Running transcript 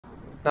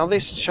Now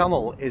this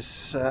channel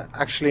is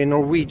actually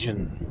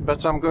Norwegian,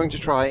 but I'm going to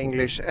try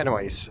English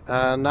anyways.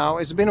 Now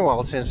it's been a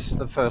while since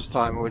the first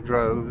time we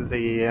drove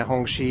the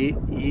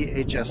Hongqi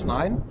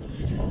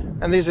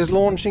E-HS9, and this is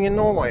launching in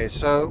Norway,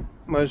 so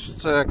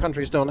most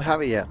countries don't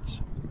have it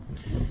yet.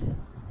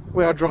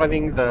 We are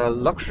driving the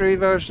luxury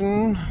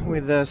version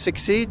with the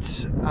 6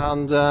 seats,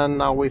 and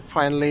now we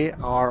finally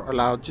are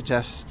allowed to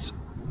test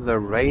the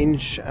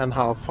range and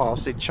how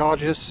fast it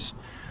charges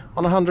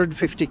on a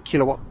 150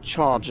 kilowatt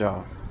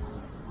charger.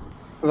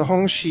 The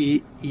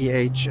Hongqi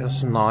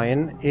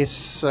E-HS9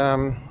 is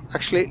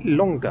actually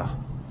longer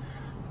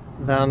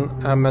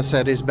than a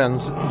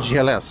Mercedes-Benz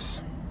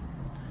GLS.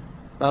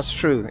 That's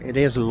true, it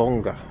is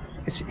longer.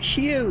 It's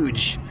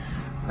huge,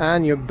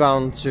 and you're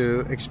bound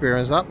to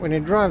experience that when you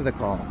drive the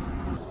car.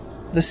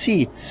 The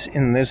seats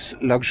in this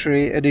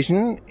luxury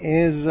edition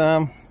is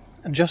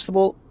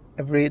adjustable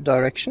every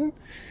direction.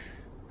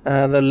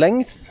 The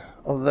length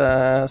of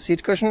the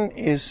seat cushion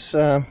is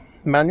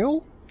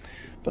manual,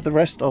 but the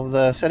rest of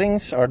the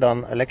settings are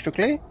done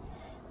electrically,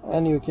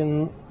 and you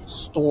can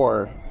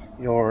store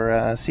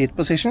your seat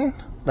position.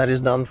 That is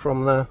done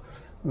from the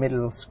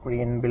middle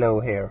screen below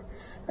here.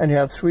 And you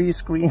have 3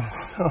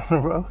 screens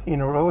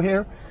in a row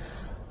here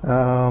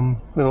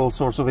with all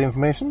sorts of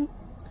information.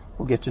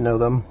 We'll get to know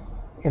them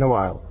in a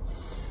while.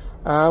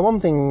 One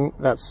thing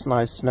that's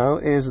nice to know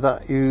is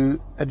that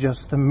you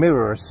adjust the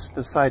mirrors,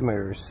 the side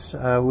mirrors,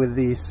 with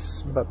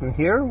this button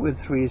here with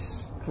 3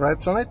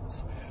 stripes on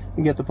it.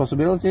 You get the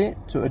possibility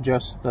to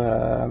adjust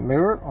the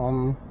mirror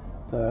on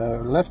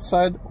the left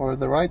side or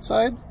the right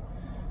side.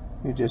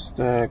 You just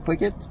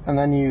click it and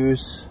then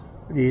use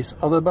these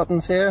other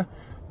buttons here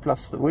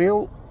plus the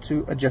wheel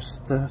to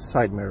adjust the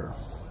side mirror.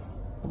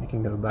 You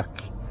can go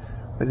back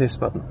with this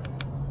button.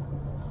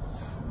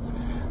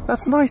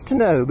 That's nice to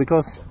know,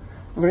 because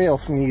very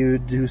often you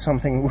do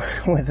something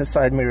with the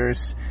side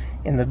mirrors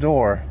in the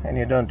door and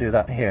you don't do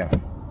that here.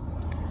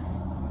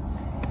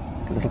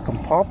 A little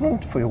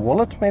compartment for your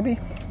wallet maybe.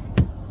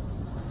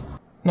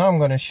 Now I'm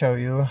going to show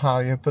you how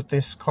you put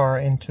this car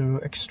into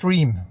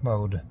extreme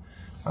mode.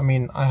 I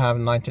mean, I have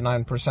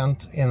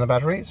 99% in the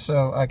battery,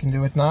 so I can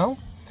do it now.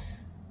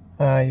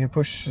 You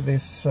push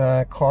this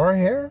car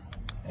here,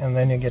 and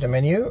then you get a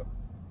menu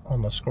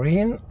on the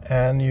screen,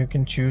 and you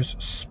can choose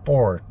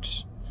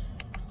Sport.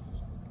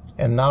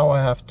 And now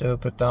I have to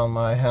put down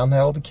my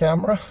handheld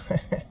camera,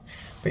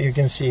 but you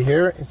can see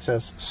here it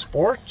says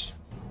Sport,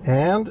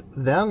 and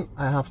then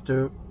I have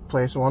to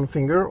place one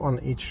finger on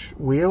each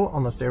wheel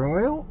on the steering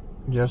wheel.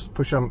 Just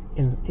push them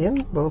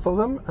in both of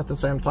them at the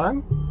same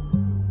time.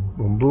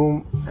 Boom,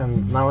 boom.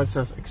 And now it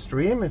says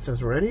extreme, it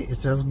says ready, it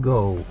says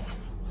go.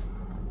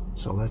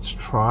 So let's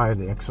try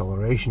the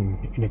acceleration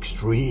in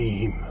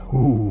extreme.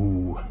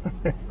 Ooh.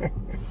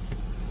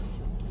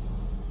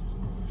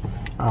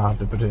 I have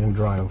to put it in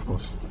dry, of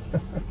course.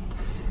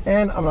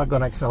 And I'm not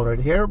going to accelerate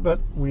here, but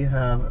we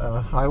have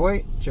a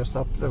highway just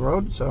up the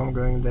road, so I'm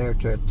going there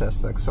to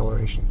test the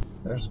acceleration.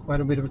 There's quite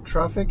a bit of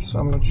traffic, so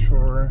I'm not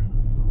sure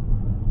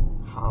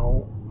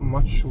how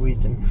much we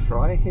can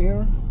try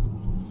here.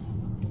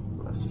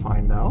 Let's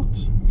find out.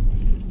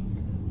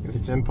 If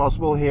it's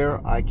impossible here,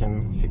 I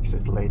can fix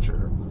it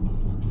later.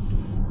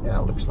 Yeah,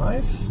 it looks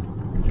nice.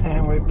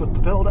 And we put the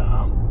pedal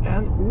down,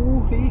 and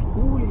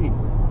ooh-lee.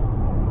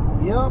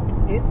 Yup,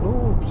 it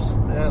oops.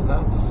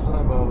 That's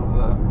above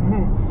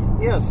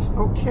the... Yes,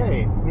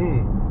 okay.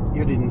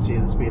 You didn't see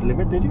the speed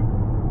limit, did you?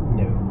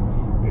 No.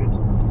 Good.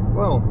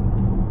 Well,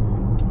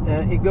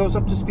 it goes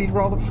up to speed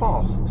rather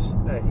fast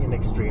in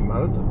extreme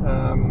mode.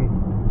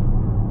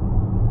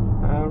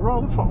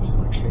 Rather fast,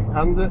 actually.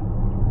 And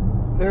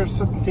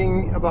there's a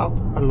thing about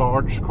a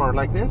large car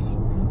like this.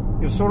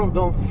 You sort of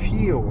don't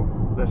feel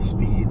the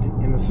speed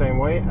in the same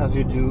way as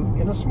you do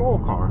in a small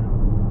car.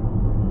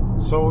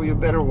 So you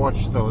better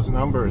watch those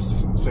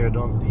numbers so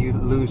you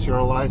lose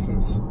your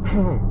license.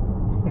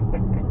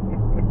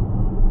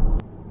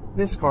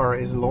 This car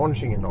is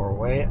launching in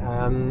Norway,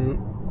 and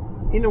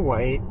in a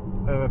way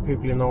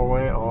people in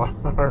Norway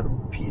are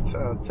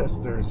beta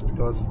testers,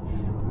 because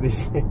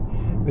this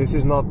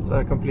is not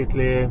a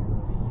completely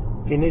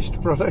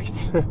finished product.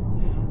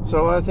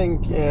 So I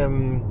think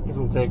it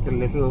will take a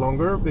little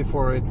longer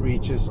before it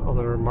reaches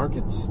other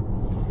markets.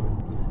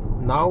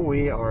 Now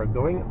we are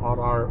going on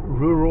our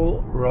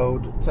rural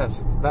road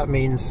test. That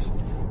means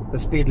the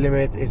speed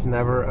limit is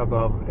never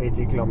above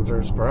 80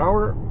 kilometers per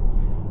hour.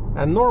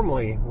 And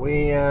normally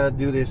we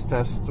do this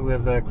test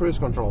with cruise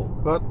control,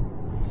 but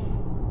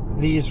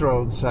these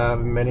roads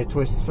have many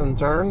twists and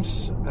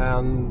turns,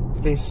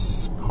 and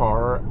this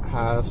car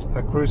has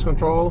a cruise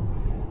control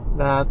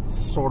that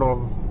sort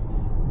of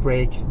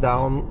breaks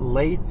down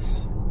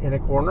late in a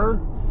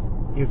corner.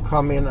 You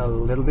come in a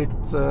little bit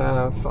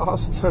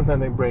fast, and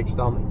then it breaks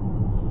down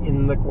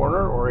in the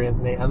corner or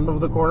in the end of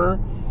the corner,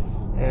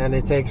 and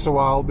it takes a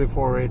while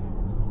before it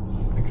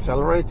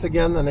accelerates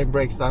again, and it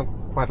breaks down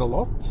quite a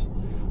lot,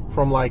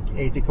 from like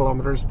 80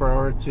 kilometers per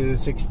hour to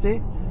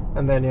 60,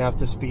 and then you have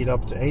to speed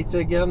up to 80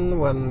 again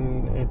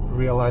when it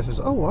realizes,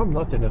 oh, I'm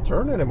not in a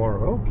turn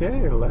anymore,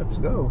 okay, let's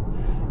go.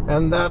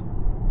 And that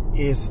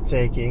is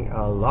taking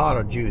a lot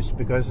of juice,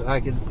 because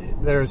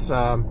there's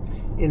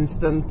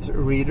instant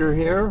reader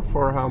here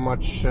for how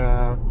much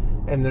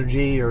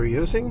energy you're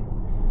using.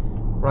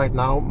 Right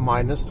now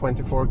minus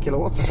 24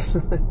 kilowatts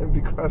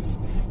because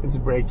it's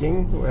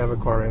braking. We have a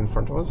car in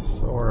front of us,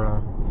 or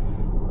a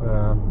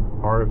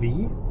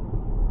RV,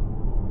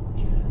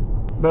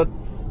 but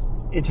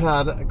it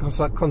had a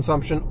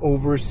consumption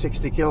over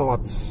 60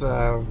 kilowatts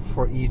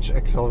for each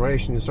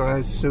acceleration. So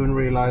I soon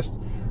realized,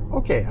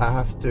 okay, I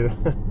have to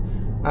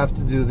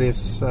do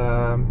this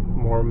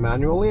more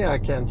manually. I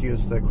can't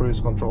use the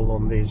cruise control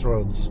on these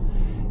roads.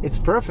 It's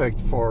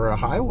perfect for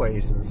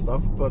highways and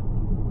stuff, but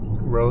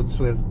roads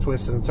with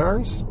twists and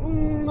turns,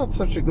 not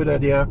such a good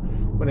idea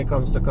when it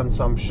comes to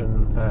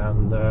consumption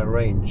and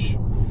range.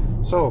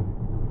 So,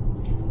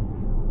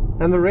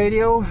 and the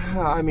radio,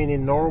 I mean,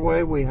 in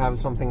Norway we have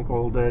something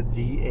called a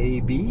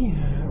DAB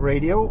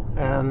radio,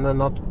 and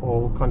not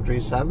all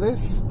countries have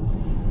this.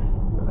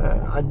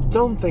 I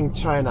don't think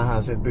China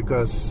has it,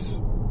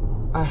 because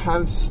I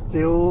have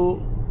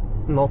still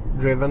not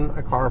driven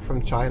a car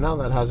from China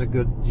that has a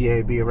good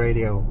DAB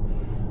radio.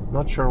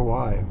 Not sure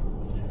why,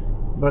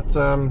 but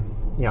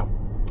yeah.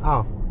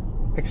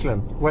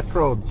 Excellent. Wet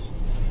roads.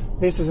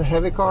 This is a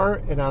heavy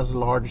car. It has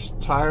large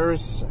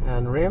tires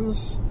and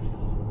rims.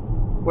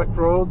 Wet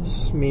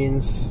roads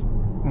means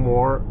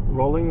more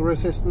rolling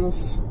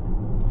resistance,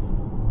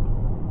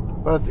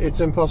 but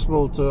it's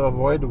impossible to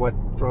avoid wet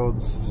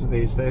roads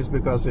these days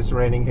because it's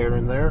raining here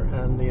and there,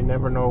 and you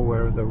never know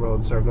where the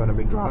roads are going to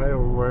be dry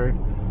or where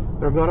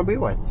they're going to be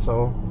wet.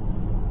 So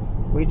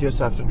we just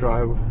have to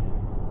drive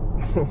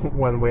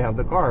when we have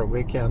the car.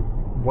 We can't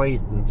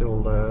wait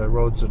until the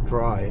roads are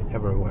dry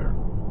everywhere.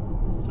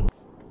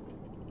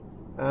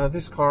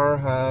 This car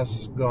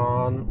has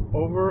gone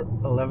over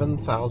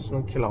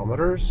 11,000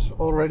 kilometers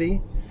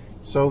already,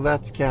 so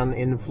that can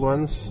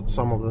influence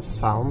some of the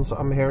sounds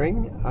I'm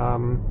hearing.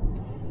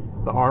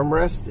 The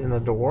armrest in the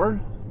door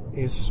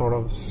is sort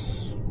of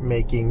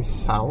making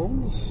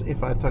sounds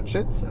if I touch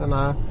it, and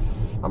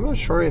I'm not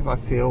sure if I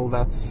feel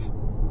that's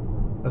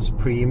as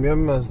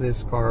premium as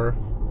this car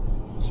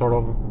sort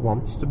of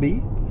wants to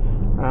be.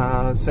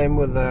 Same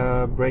with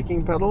the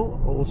braking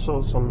pedal,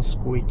 also some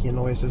squeaky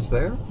noises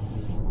there.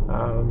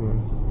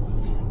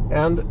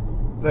 And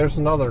there's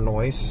another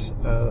noise.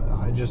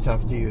 I just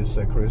have to use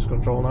the cruise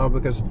control now,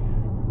 because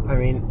I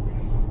mean,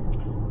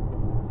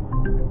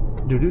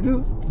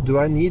 do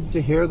I need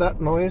to hear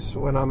that noise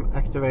when I'm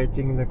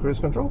activating the cruise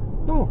control?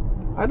 No,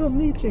 I don't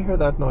need to hear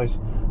that noise.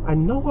 I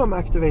know I'm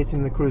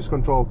activating the cruise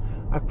control.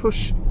 I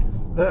push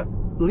the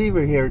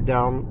lever here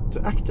down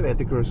to activate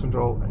the cruise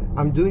control.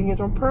 I'm doing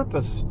it on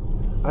purpose.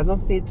 I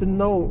don't need to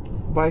know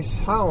by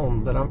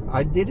sound that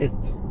I did it.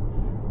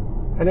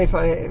 And if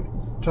I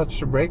touch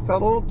the brake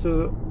pedal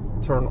to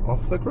turn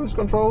off the cruise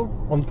control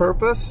on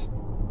purpose,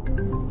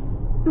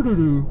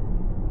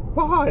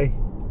 why?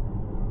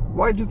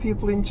 Why do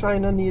people in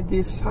China need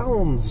these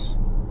sounds?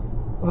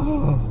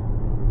 Oh,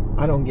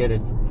 I don't get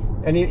it.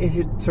 And if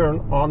you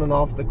turn on and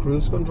off the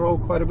cruise control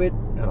quite a bit,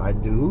 and I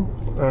do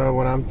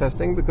when I'm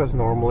testing, because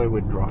normally we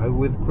drive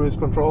with cruise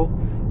control,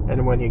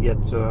 and when you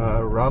get to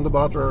a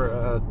roundabout or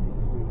a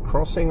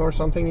crossing or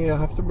something, you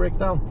have to brake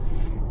down.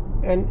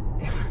 And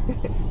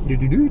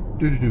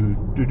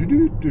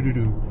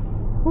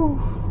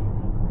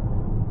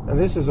and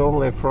this is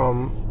only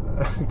from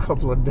a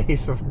couple of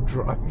days of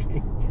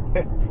driving.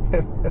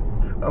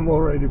 I'm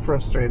already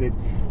frustrated.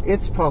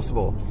 It's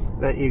possible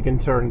that you can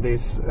turn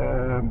these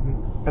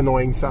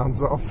annoying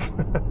sounds off.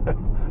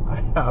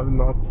 I have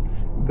not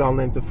gone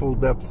into full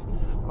depth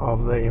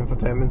of the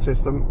infotainment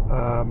system,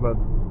 but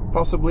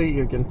possibly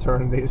you can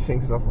turn these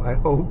things off. I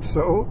hope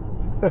so.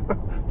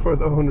 For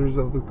the owners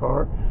of the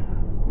car,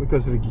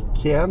 because if you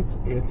can't,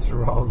 it's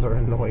rather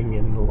annoying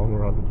in the long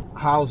run.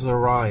 How's the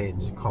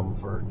ride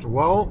comfort?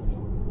 Well,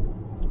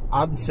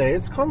 I'd say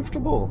it's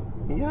comfortable.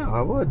 Yeah,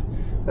 I would.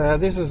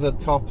 This is a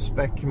top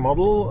spec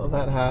model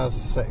that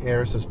has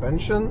air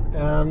suspension,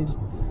 and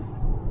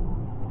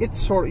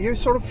it's you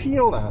sort of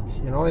feel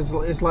that, you know,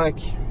 it's like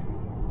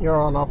you're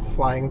on a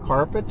flying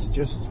carpet,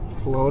 just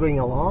floating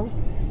along.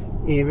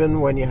 Even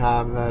when you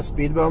have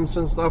speed bumps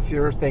and stuff,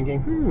 you're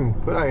thinking,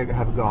 could I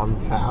have gone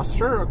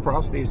faster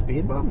across these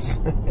speed bumps?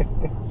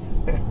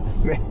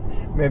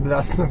 Maybe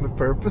that's not the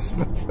purpose,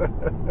 but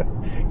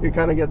you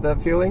kind of get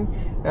that feeling.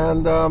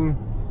 And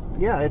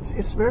yeah,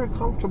 it's very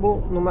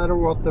comfortable no matter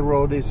what the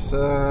road is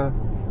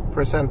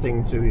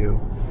presenting to you.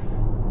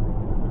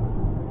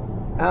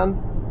 And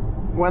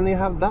when you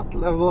have that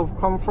level of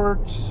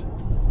comfort,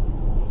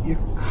 you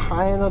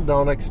kind of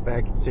don't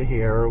expect to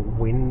hear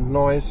wind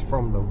noise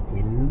from the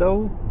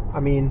window. I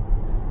mean,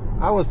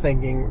 I was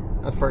thinking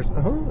at first,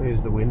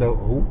 is the window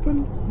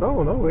open?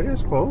 No, it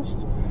is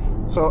closed.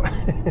 So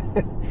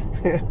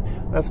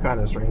that's kind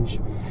of strange.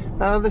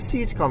 The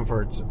seat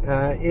comfort.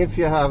 If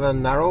you have a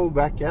narrow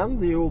back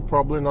end, you'll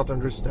probably not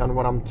understand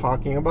what I'm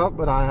talking about,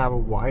 but I have a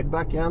wide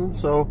back end,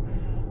 so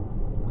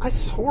I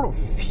sort of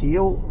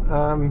feel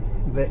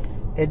the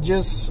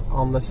edges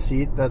on the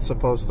seat that's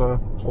supposed to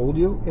hold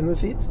you in the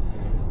seat.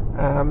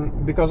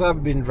 because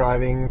I've been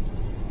driving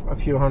a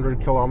few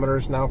hundred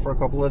kilometers now for a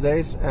couple of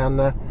days, and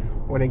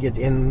when I get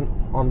in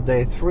on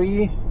day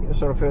 3, you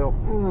sort of feel,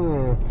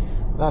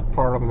 that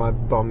part of my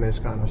bum is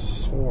kind of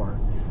sore.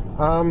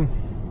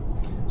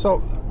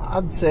 So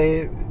I'd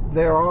say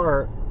there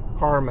are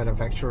car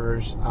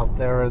manufacturers out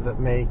there that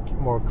make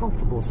more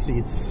comfortable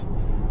seats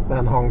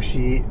than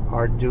Hongqi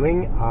are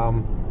doing,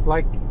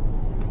 like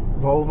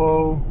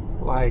Volvo,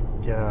 like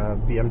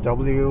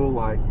BMW,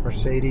 like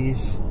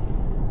Mercedes.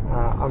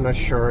 I'm not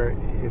sure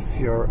if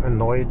you're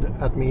annoyed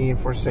at me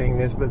for saying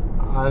this, but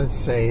I'd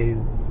say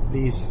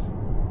these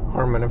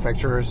car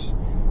manufacturers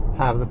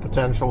have the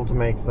potential to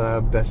make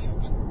the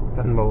best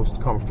and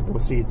most comfortable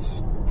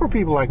seats for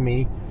people like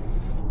me,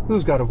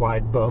 who's got a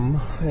wide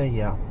bum.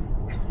 Yeah.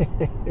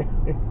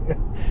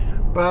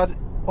 But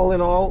all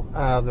in all,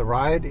 the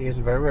ride is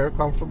very, very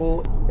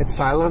comfortable. It's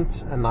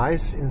silent and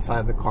nice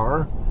inside the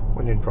car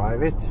when you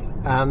drive it,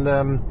 and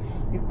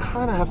you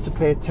kind of have to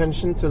pay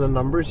attention to the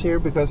numbers here,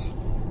 because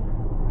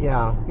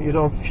yeah, you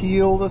don't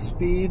feel the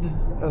speed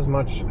as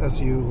much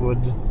as you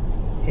would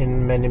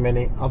in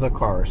many other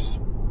cars.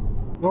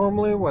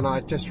 Normally when I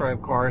test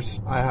drive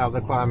cars, I have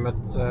the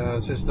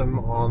climate system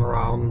on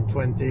around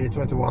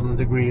 20-21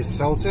 degrees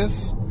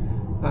Celsius.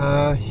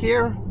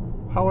 Here,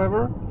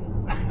 however,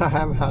 I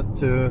have had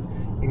to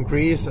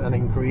increase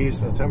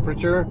the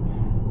temperature.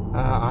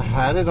 I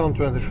had it on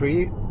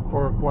 23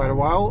 for quite a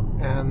while,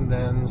 and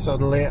then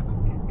suddenly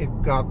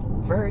it got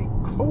very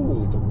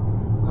cold.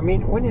 I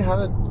mean, when you have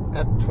it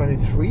at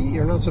 23,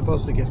 you're not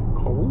supposed to get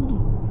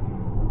cold.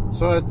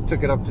 So I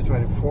took it up to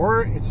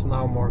 24. It's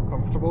now more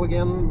comfortable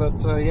again, but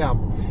yeah,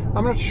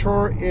 I'm not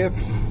sure if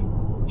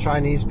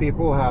Chinese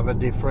people have a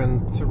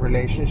different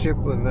relationship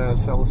with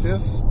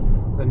Celsius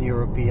than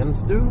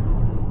Europeans do,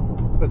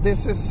 but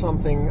this is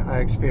something I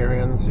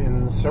experience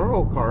in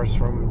several cars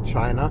from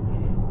China,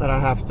 that I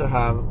have to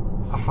have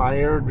a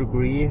higher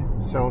degree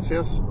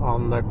Celsius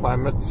on the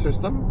climate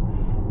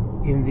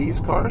system in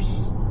these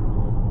cars.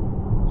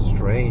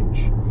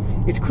 Strange.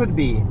 It could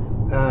be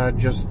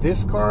just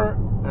this car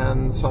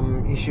and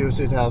some issues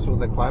it has with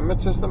the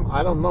climate system.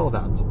 I don't know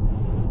that.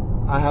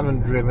 I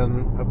haven't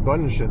driven a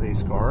bunch of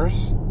these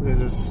cars. This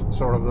is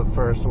sort of the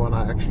first one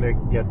I actually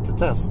get to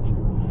test.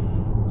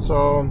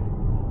 So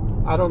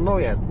I don't know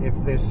yet if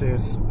this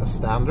is a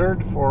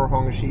standard for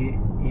Hongqi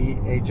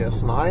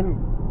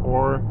E-HS9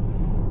 or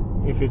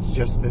if it's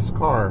just this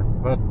car.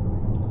 But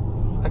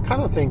I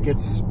kind of think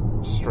it's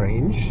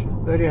strange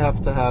that you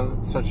have to have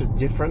such a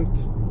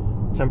different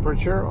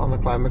temperature on the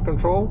climate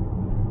control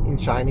in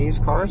Chinese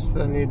cars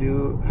than you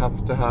do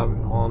have to have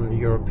on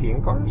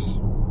European cars.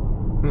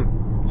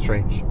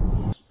 Strange.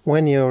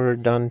 When you're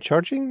done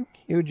charging,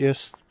 you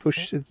just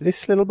push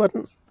this little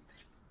button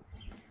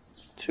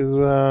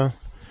to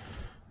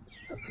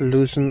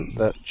loosen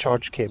the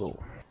charge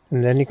cable,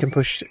 and then you can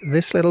push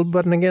this little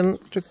button again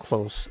to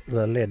close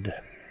the lid.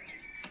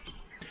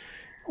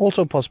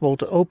 Also possible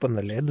to open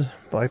the lid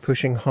by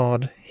pushing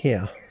hard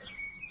here,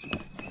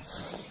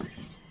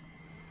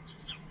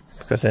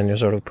 because then you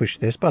sort of push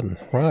this button,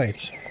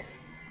 right?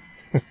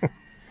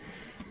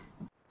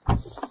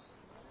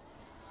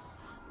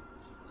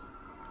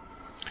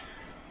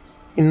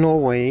 In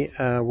Norway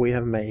we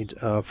have made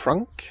a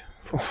frunk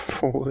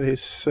for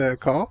this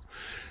car.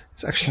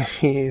 It's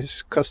actually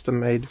custom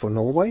made for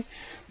Norway,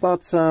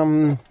 but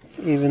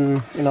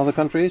even in other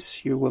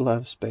countries you will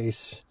have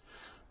space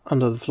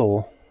under the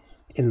floor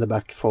in the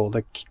back for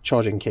the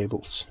charging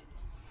cables.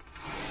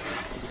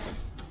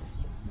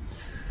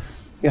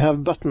 You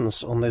have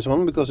buttons on this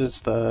one because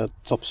it's the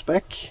top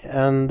spec,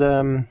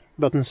 and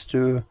buttons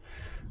to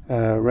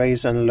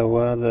raise and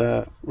lower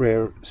the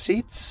rear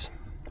seats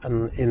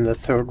and in the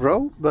third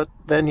row, but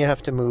then you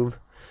have to move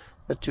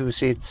the 2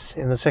 seats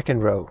in the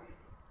second row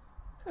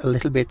a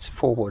little bit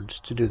forward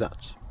to do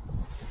that.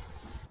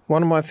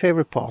 One of my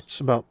favorite parts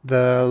about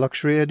the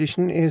luxury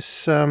edition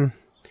is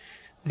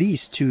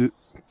these 2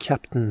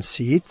 captain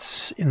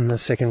seats in the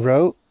second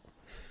row,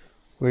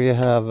 where you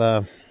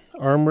have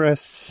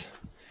armrests.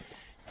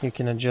 You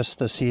can adjust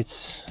the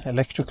seats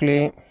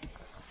electrically.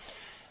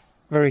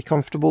 Very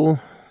comfortable.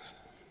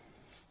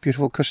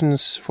 Beautiful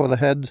cushions for the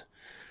head.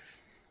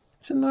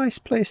 It's a nice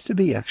place to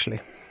be,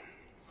 actually.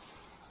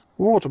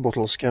 Water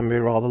bottles can be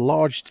rather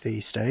large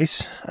these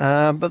days,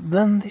 but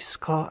then this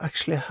car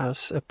actually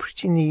has a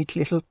pretty neat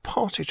little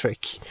party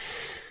trick.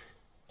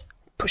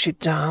 Push it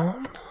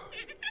down.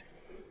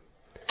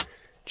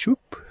 Choop,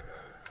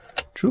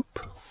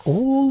 choop,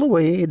 all the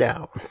way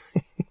down.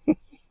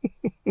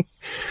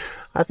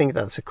 I think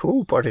that's a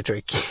cool party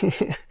trick.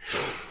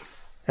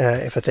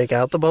 If I take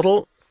out the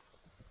bottle,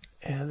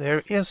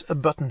 there is a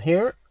button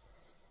here,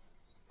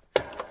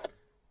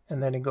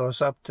 and then it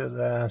goes up to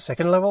the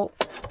second level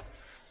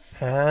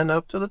and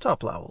up to the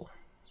top level.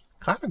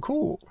 Kind of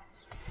cool.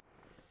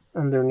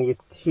 Underneath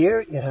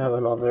here you have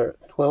another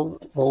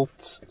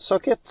 12-volt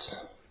socket,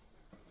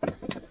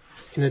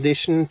 in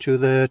addition to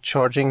the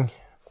charging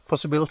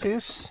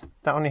possibilities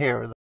down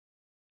here.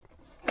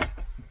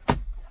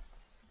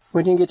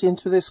 When you get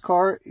into this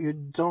car, you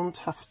don't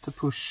have to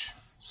push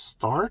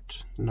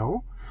start?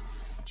 No.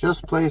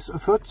 Just place a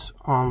foot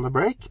on the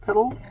brake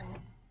pedal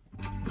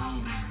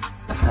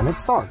and it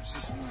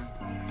starts.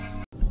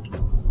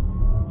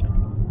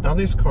 Now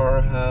this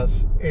car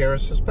has air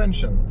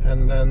suspension,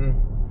 and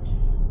then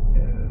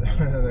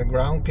the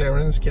ground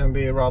clearance can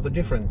be rather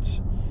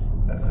different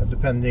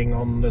depending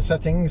on the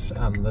settings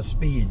and the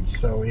speed.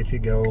 So if you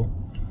go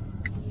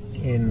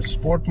in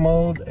sport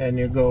mode and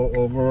you go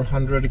over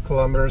 100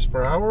 kilometers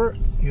per hour,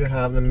 you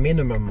have the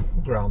minimum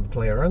ground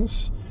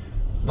clearance.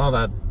 Now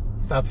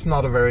that's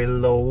not a very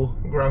low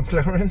ground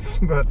clearance,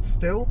 but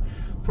still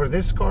for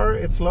this car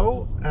it's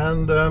low,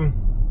 and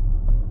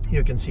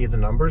you can see the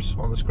numbers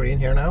on the screen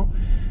here now.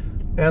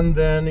 And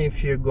then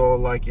if you go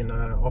like in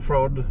a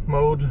off-road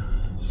mode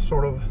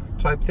sort of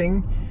type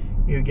thing,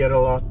 you get a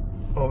lot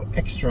of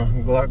extra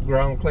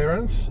ground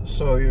clearance,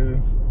 so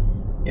you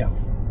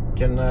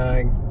can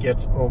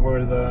get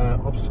over the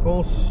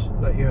obstacles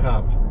that you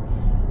have.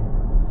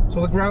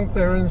 So the ground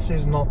clearance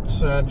is not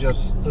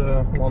just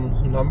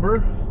one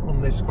number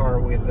on this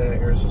car with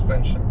air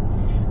suspension.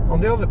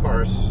 On the other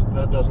cars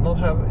that does not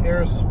have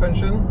air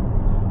suspension,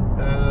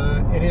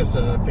 it is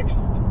a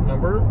fixed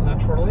number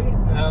naturally,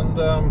 and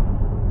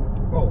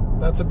well,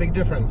 that's a big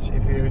difference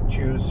if you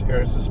choose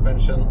air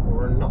suspension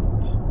or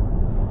not.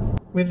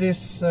 With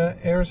this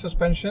air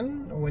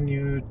suspension, when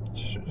you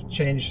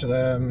change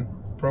the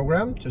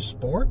program to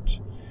sport,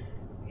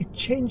 it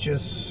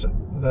changes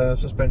the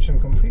suspension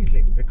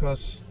completely,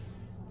 because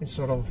it's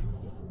sort of,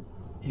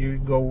 you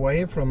go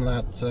away from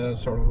that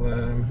sort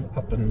of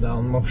up and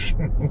down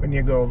motion when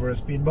you go over a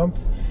speed bump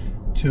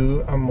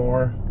to a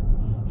more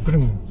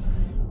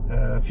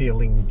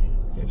feeling.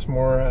 It's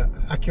more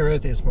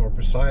accurate, it's more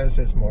precise,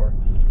 it's more,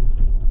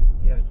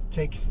 it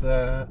takes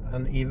the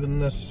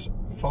unevenness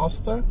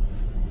faster.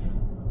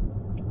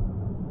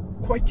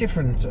 Quite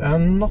different,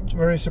 and not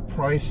very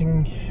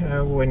surprising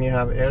when you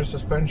have air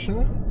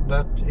suspension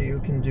that you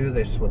can do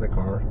this with a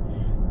car.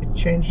 It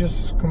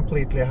changes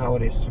completely how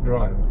it is to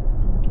drive.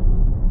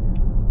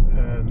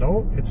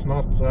 No, it's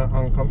not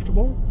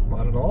uncomfortable,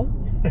 not at all.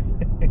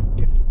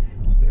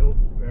 Still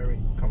very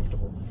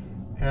comfortable.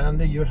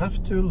 And you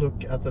have to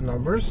look at the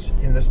numbers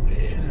in this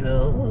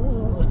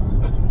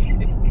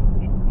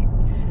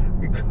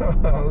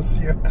because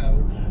you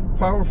have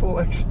powerful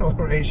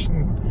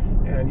acceleration,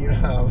 and you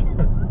have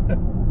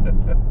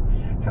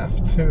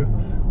to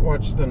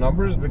watch the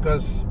numbers,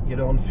 because you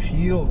don't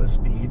feel the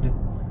speed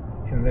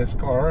in this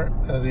car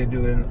as you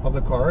do in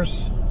other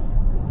cars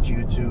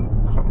due to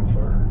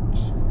comfort.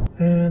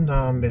 And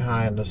I'm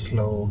behind a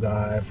slow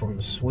guy from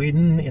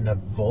Sweden in a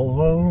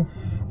Volvo.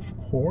 Of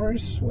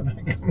course, when I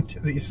come to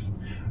these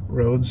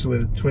roads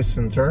with twists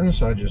and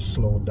turns, I just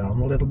slow down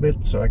a little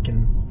bit so I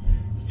can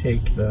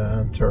take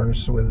the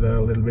turns with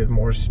a little bit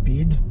more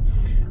speed.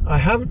 I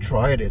have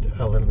tried it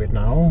a little bit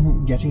now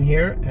getting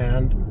here,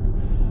 and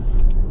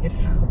it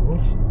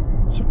handles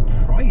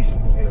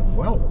surprisingly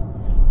well.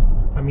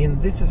 I mean,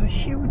 this is a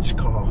huge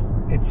car,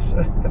 it's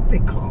a heavy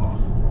car,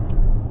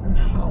 and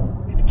how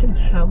it can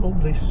handle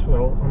this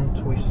well on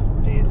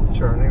twisty,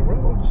 turny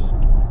roads,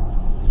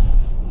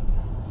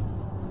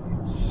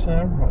 it's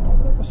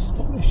rather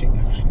astonishing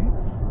actually.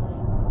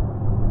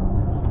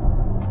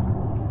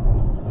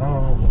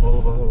 Oh,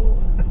 Volvo.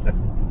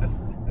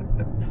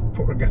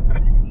 Poor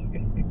guy.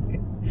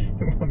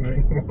 You're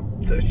wondering what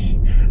the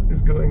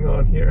is going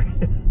on here.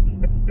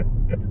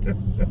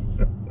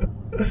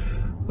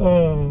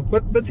 Oh,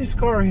 but this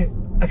car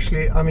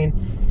actually, I mean,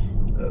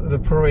 the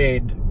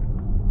parade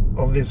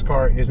of this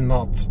car is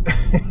not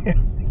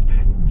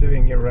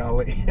doing a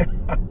rally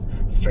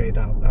straight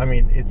out. I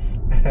mean, it's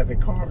a heavy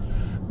car,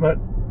 but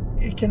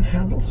it can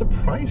handle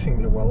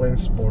surprisingly well in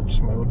sports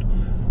mode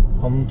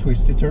on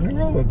twisty turning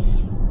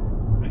roads.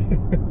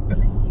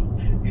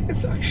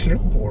 It's actually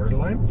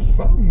borderline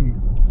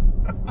fun.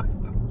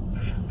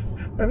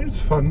 And it's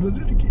fun that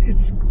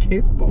it's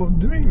capable of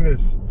doing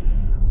this.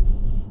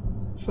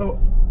 So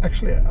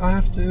actually I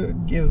have to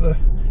give the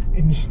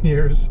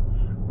engineers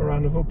a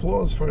round of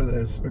applause for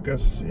this,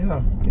 because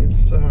yeah,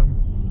 it's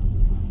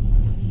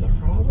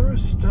rather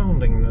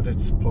astounding that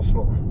it's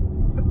possible.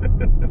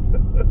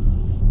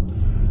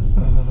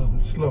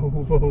 Slow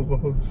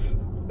Volvos.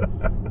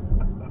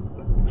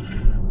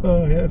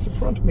 Oh yeah, it's in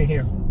front of me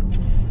here,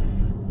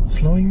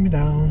 slowing me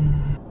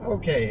down.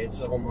 Okay,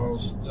 it's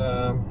almost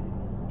 5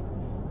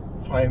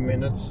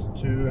 minutes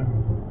to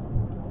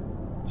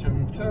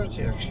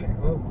 10:30 actually.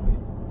 Oh my,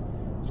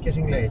 it's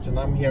getting late, and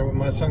I'm here with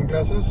my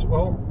sunglasses.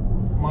 Well,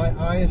 my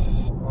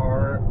eyes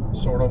are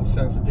sort of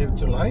sensitive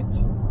to light.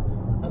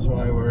 That's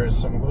why I wear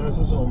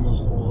sunglasses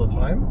almost all the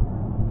time,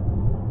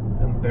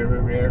 and very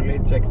rarely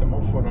take them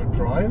off when I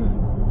drive.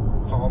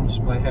 Calms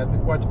my head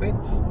quite a bit.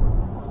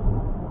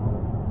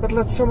 But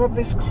let's sum up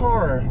this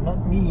car,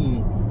 not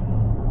me.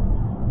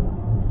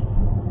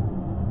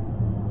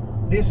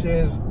 This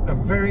is a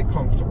very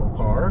comfortable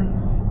car.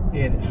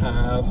 It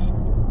has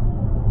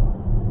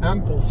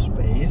ample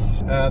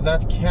space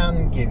that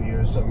can give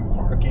you some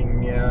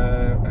parking,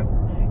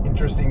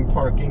 interesting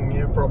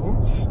parking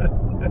problems.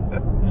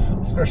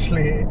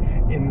 especially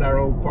in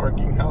narrow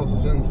parking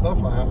houses and stuff.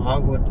 I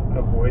would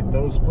avoid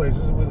those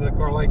places with a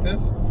car like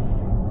this,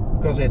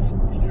 because it's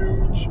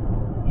huge.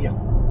 Yeah,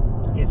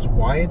 it's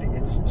wide,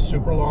 it's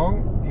super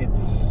long,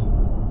 it's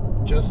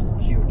just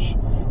huge.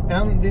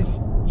 And this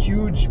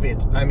huge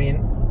bit, I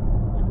mean,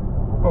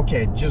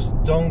 okay, just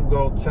don't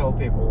go tell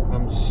people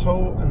I'm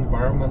so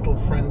environmental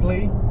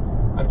friendly,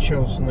 I've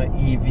chosen an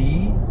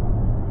EV.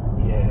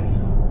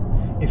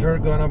 Yeah, if you're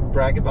gonna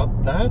brag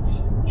about that,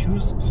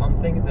 choose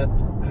something that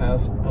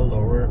has a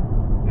lower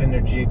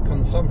energy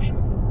consumption,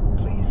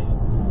 please.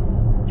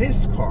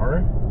 This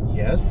car,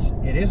 yes,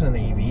 it is an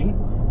EV,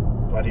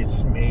 but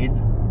it's made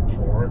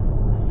for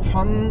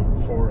fun,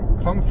 for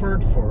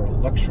comfort, for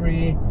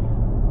luxury,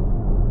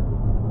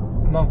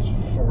 not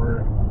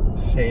for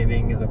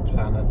saving the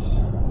planet.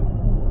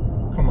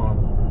 Come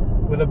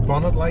on, with a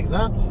bonnet like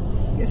that,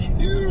 it's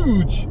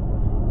huge.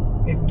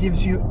 It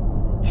gives you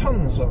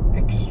tons of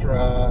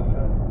extra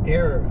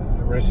air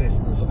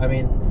resistance. I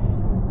mean,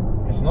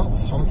 it's not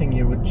something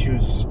you would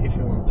choose if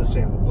you want to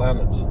save the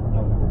planet.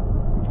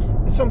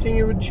 No, it's something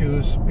you would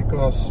choose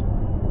because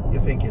you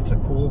think it's a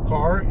cool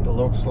car. It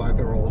looks like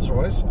a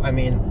Rolls-Royce. I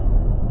mean,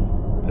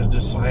 the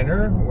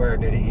designer, where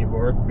did he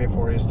work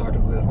before he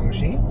started with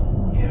Hongqi?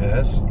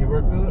 Yes, he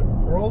worked with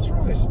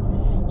Rolls-Royce.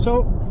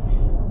 So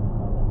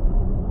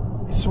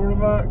it's sort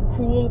of a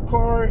cool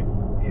car.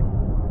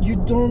 You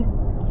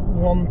don't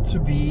want to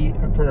be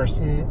a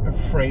person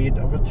afraid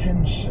of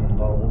attention,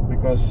 though,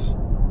 because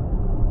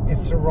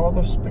it's a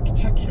rather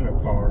spectacular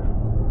car.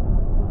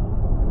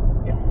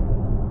 Yeah.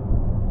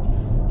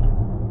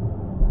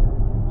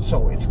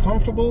 So it's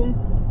comfortable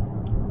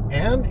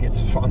and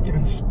it's fun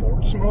in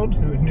sports mode.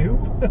 Who knew?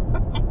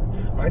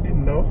 I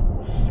didn't know.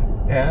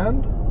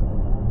 And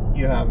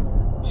you have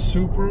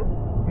super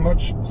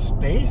much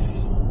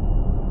space.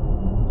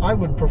 I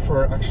would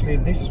prefer actually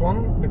this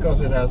one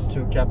because it has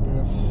 2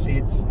 captain's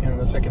seats in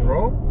the second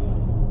row.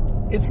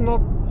 It's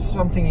not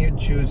something you'd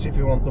choose if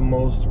you want the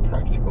most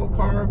practical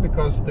car,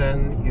 because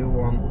then you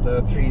want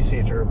the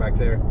 3-seater back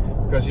there,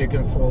 because you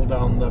can fold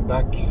down the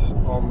backs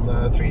on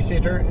the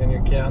 3-seater and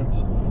you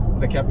can't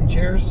with the captain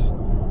chairs.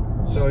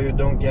 So you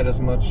don't get as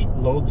much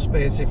load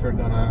space if you're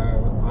gonna,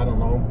 I don't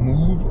know,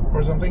 move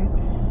or something.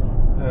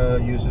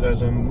 Use it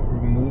as a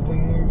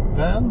moving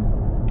van.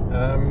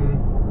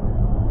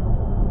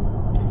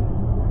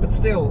 But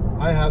still,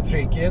 I have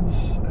 3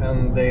 kids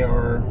and they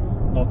are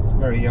not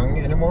very young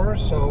anymore,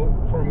 so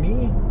for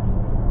me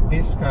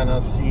this kind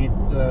of seat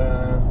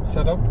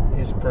setup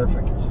is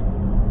perfect.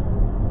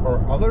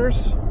 For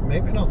others,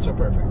 maybe not so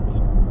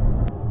perfect.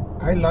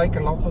 I like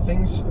a lot of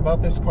things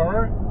about this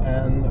car,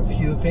 and a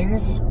few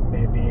things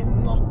maybe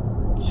not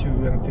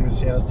too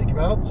enthusiastic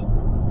about,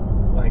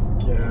 like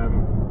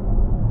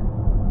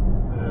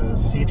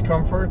seat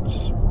comfort.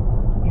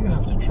 You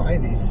have to try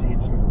these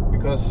seats,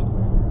 because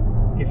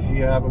if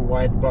you have a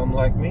wide bum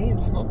like me,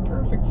 it's not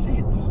perfect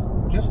seats.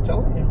 I'm just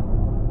telling you.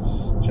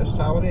 It's just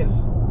how it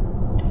is.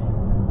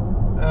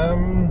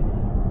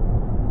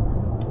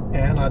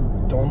 And I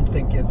don't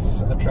think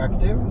it's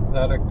attractive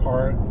that a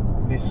car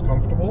this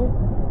comfortable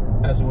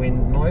has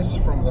wind noise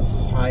from the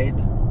side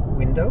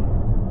window.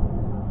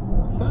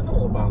 What's that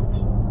all about?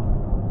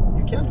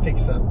 You can't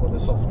fix that with the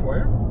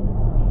software.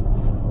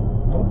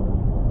 No.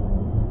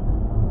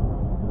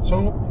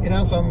 So it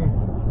has some,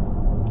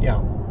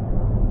 yeah,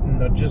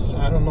 nudges.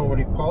 I don't know what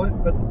you call it,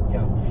 but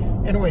yeah.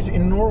 Anyways,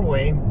 in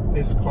Norway,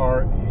 this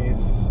car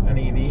is an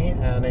EV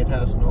and it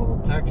has no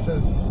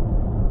taxes,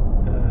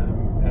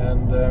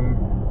 and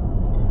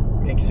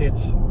makes it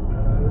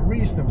a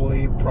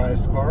reasonably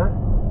priced car,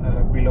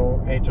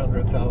 below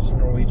 800,000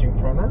 Norwegian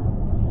kroner.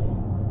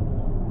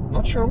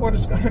 Not sure what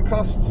it's going to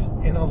cost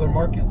in other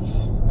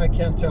markets. I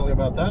can't tell you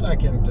about that. I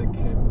can't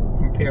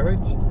compare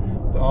it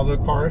to other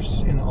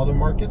cars in other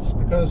markets,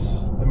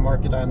 because the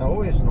market I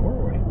know is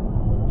Norway.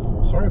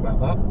 Sorry about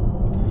that.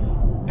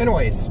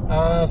 Anyways,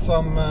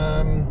 some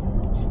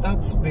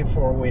stats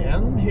before we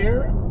end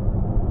here.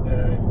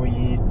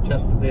 We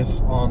tested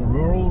this on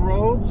rural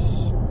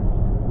roads,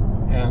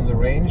 and the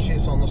range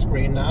is on the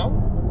screen now.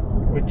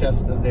 We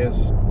tested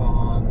this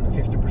on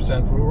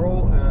 50%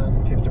 rural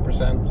and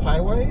 50%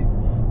 highway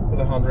with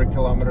 100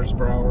 kilometers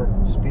per hour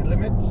speed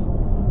limit,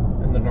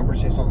 and the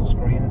numbers is on the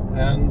screen.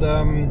 And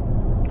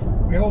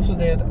we also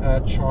did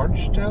a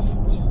charge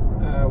test.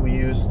 We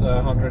used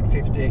a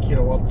 150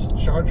 kilowatt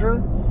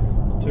charger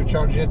to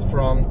charge it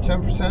from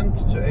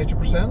 10% to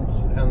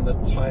 80%, and the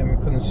time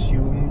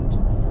consumed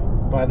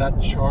by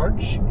that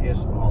charge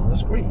is on the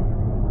screen.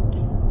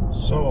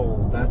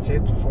 So that's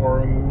it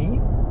for me,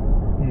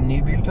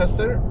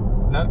 Nybiltester.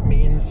 That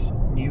means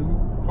new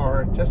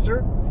car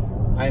tester.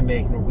 I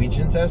make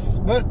Norwegian tests,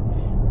 but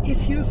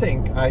if you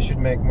think I should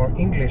make more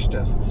English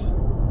tests,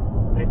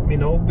 let me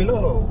know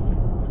below.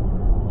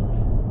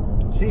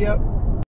 See ya!